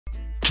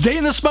Today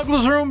in the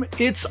Smuggler's Room,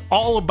 it's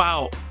all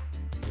about...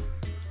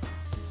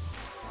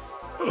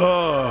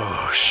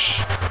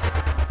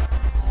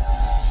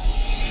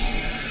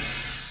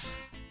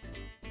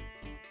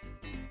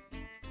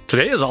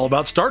 Today is all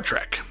about Star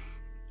Trek.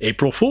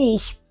 April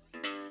Fools.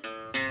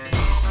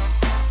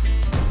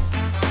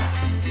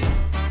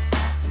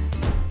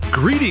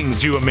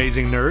 Greetings, you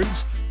amazing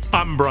nerds.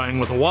 I'm Brian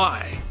with a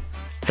Y.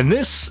 And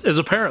this is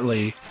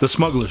apparently the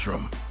Smuggler's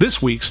Room.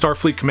 This week,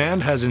 Starfleet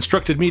Command has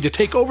instructed me to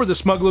take over the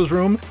Smuggler's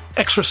Room,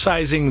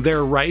 exercising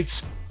their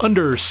rights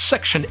under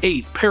Section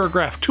 8,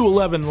 Paragraph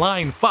 211,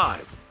 Line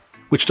 5,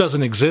 which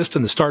doesn't exist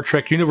in the Star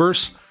Trek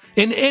universe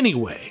in any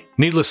way.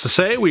 Needless to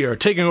say, we are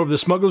taking over the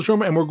Smuggler's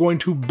Room and we're going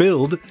to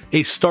build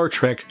a Star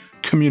Trek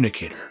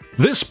Communicator.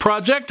 This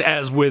project,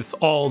 as with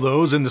all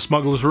those in the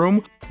Smuggler's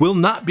Room, will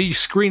not be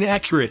screen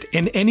accurate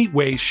in any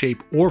way,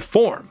 shape, or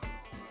form.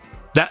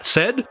 That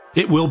said,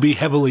 it will be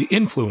heavily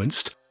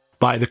influenced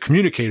by the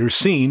communicator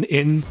seen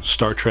in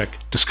Star Trek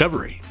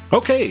Discovery.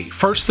 Okay,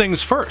 first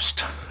things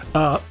first.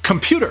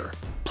 Computer,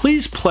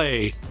 please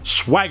play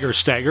Swagger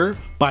Stagger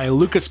by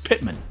Lucas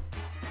Pittman.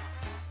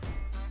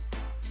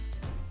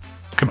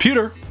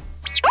 Computer.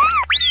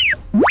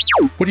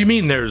 What do you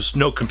mean there's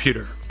no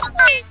computer?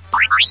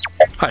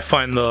 I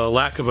find the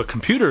lack of a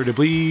computer to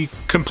be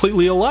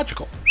completely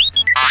illogical.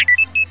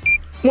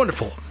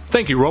 Wonderful.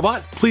 Thank you,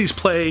 robot. Please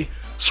play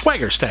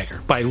Swagger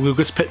Stagger by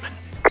Lucas Pittman.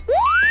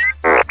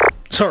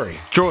 Sorry,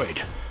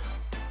 droid.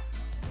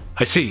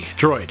 I see,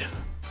 droid.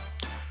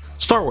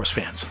 Star Wars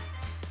fans.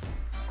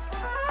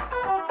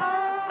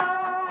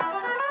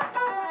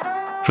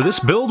 For this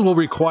build, we'll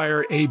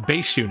require a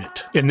base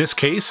unit. In this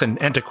case, an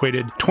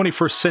antiquated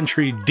 21st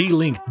century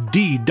D-Link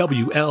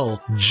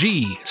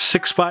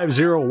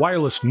DWL-G650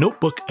 wireless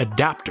notebook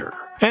adapter,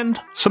 and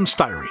some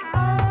styrene.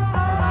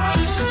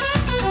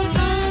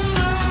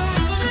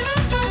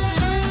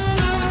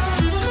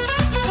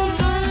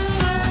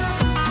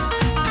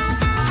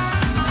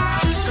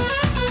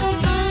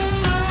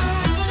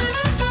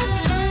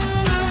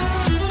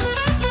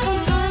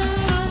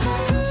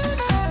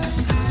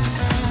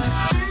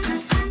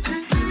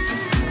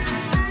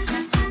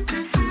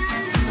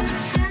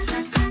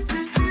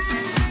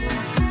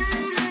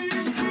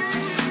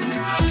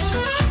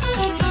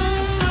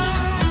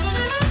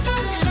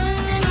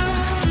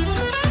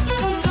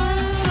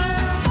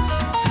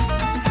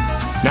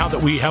 Now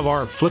that we have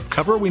our flip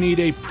cover, we need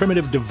a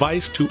primitive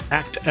device to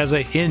act as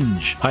a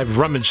hinge. I've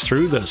rummaged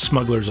through the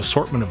smuggler's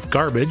assortment of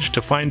garbage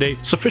to find a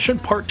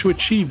sufficient part to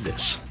achieve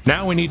this.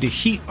 Now we need to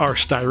heat our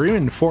styrene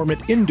and form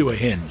it into a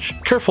hinge,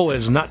 careful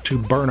as not to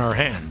burn our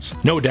hands.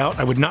 No doubt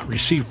I would not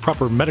receive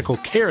proper medical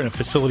care in a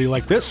facility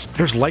like this.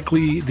 There's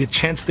likely the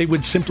chance they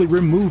would simply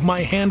remove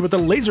my hand with a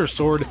laser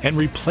sword and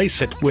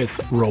replace it with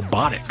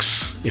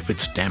robotics if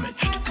it's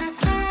damaged.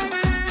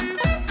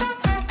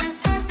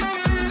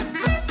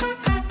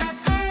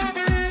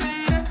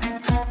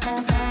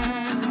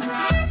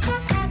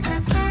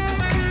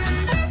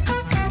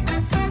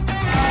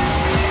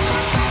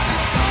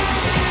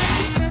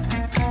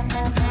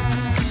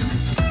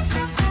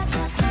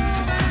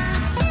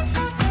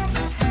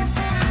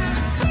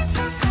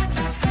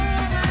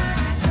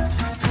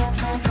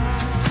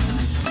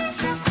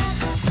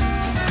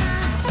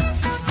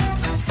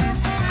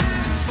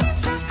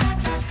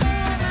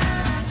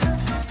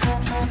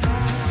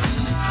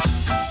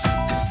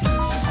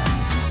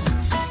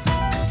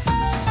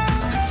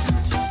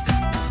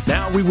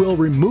 We will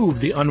remove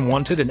the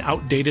unwanted and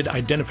outdated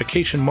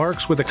identification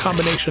marks with a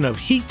combination of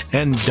heat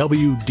and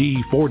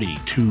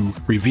WD-40 to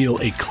reveal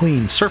a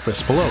clean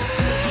surface below.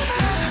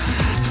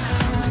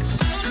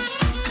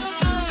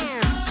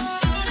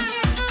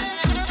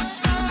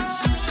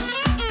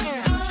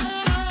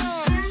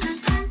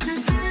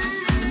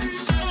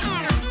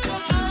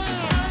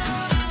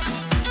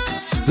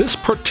 This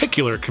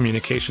particular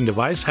communication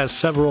device has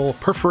several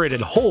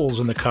perforated holes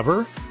in the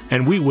cover,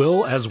 and we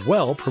will as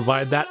well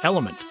provide that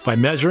element by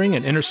measuring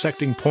and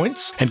intersecting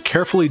points and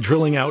carefully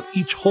drilling out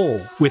each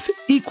hole with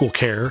equal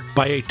care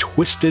by a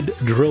twisted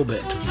drill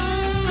bit.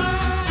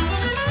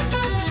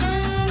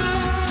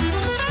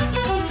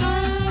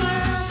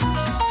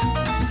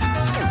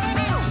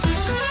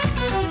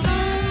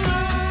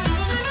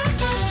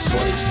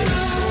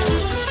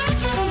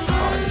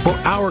 For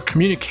our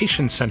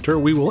communication center,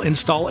 we will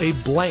install a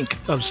blank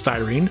of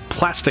styrene,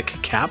 plastic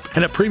cap,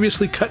 and a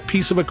previously cut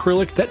piece of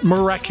acrylic that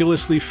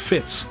miraculously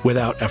fits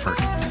without effort.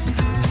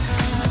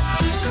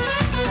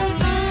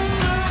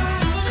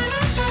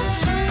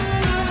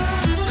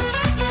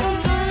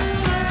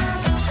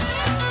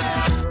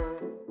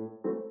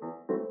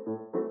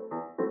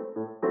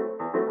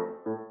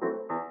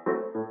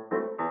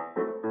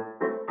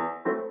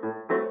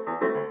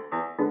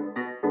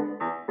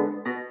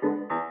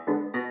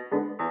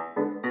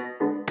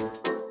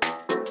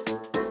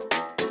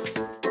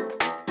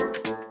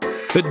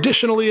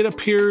 Additionally, it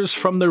appears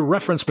from the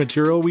reference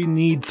material we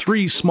need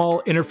 3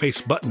 small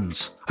interface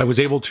buttons. I was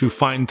able to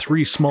find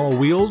 3 small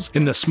wheels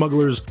in the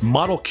Smuggler's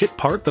model kit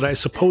part that I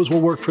suppose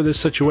will work for this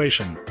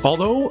situation,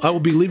 although I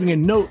will be leaving a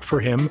note for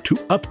him to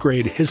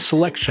upgrade his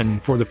selection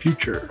for the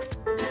future.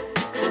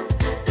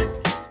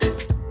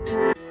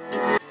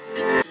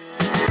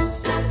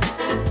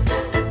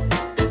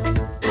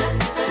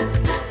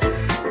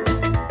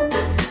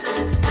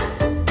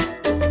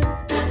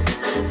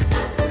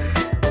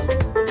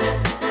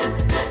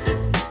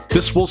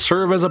 This will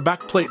serve as a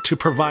backplate to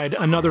provide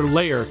another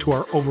layer to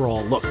our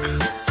overall look.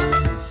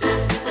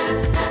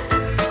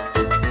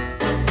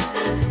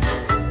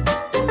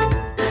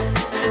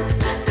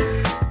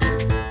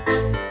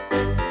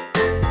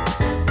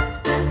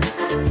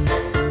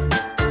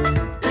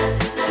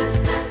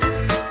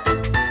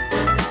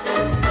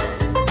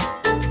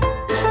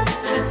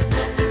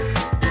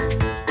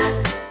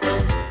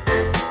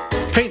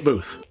 Paint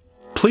booth.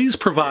 Please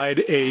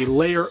provide a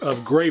layer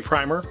of gray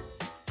primer,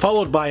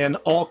 followed by an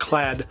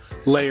all-clad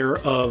layer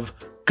of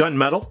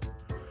gunmetal,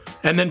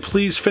 and then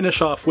please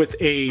finish off with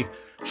a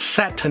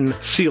satin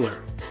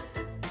sealer.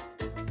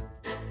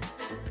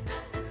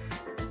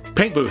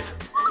 Paint booth.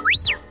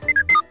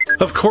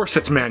 Of course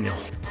it's manual.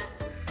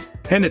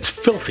 And it's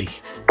filthy.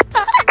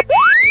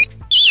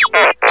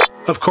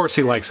 Of course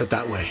he likes it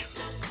that way.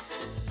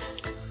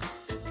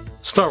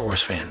 Star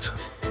Wars fans.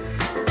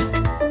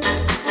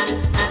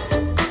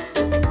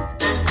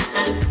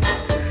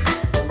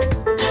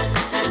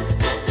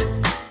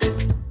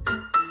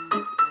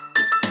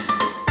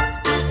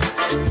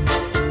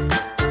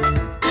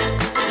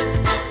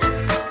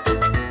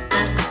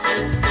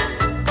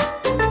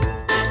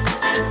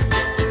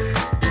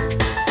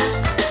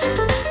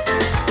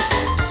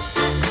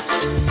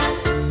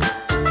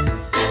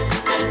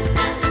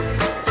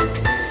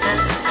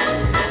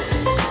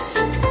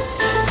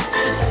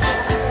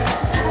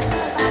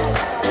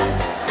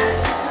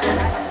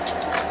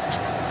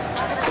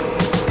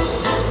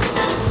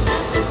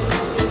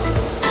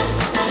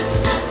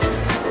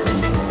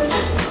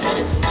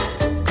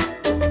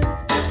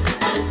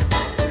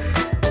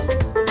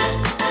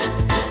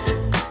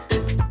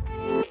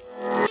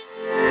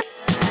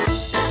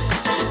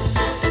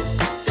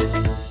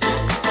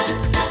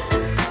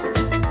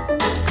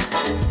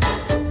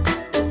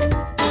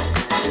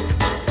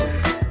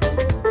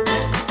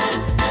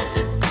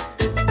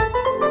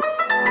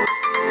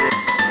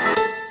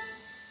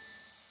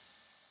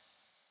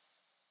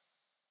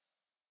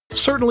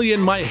 Certainly in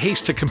my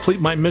haste to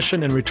complete my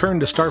mission and return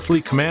to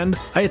Starfleet Command,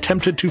 I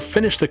attempted to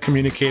finish the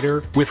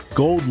Communicator with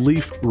Gold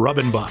Leaf Rub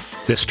and Buff.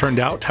 This turned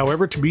out,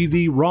 however, to be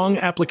the wrong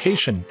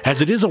application,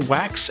 as it is a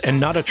wax and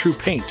not a true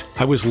paint.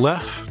 I was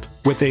left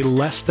with a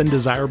less than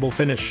desirable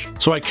finish,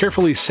 so I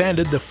carefully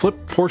sanded the flip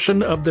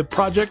portion of the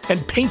project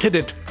and painted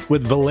it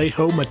with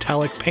Vallejo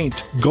metallic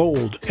paint,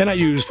 gold, and I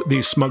used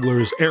the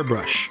Smuggler's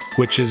airbrush,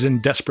 which is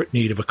in desperate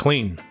need of a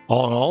clean.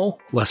 All in all,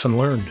 lesson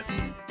learned.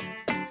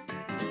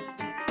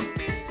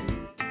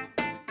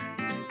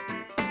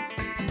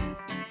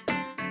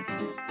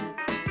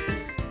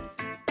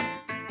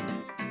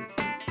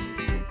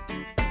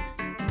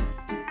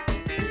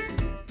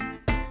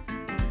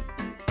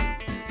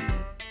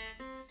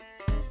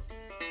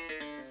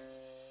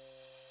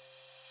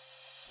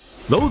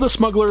 Though the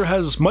Smuggler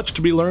has much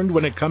to be learned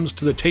when it comes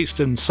to the taste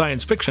in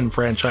science fiction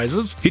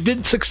franchises, he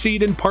did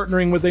succeed in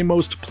partnering with a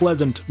most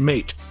pleasant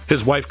mate.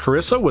 His wife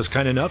Carissa was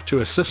kind enough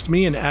to assist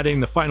me in adding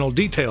the final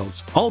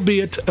details,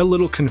 albeit a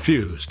little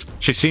confused.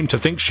 She seemed to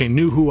think she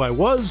knew who I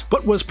was,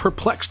 but was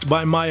perplexed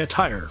by my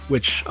attire,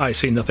 which I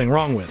see nothing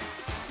wrong with.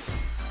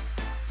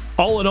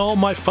 All in all,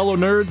 my fellow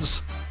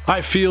nerds,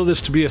 I feel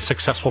this to be a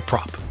successful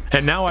prop,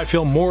 and now I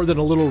feel more than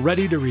a little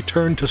ready to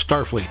return to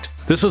Starfleet.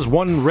 This is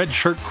one red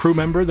shirt crew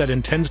member that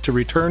intends to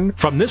return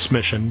from this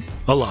mission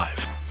alive.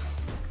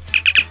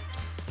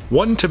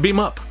 One to beam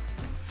up.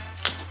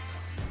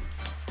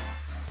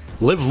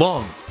 Live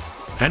long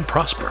and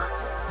prosper.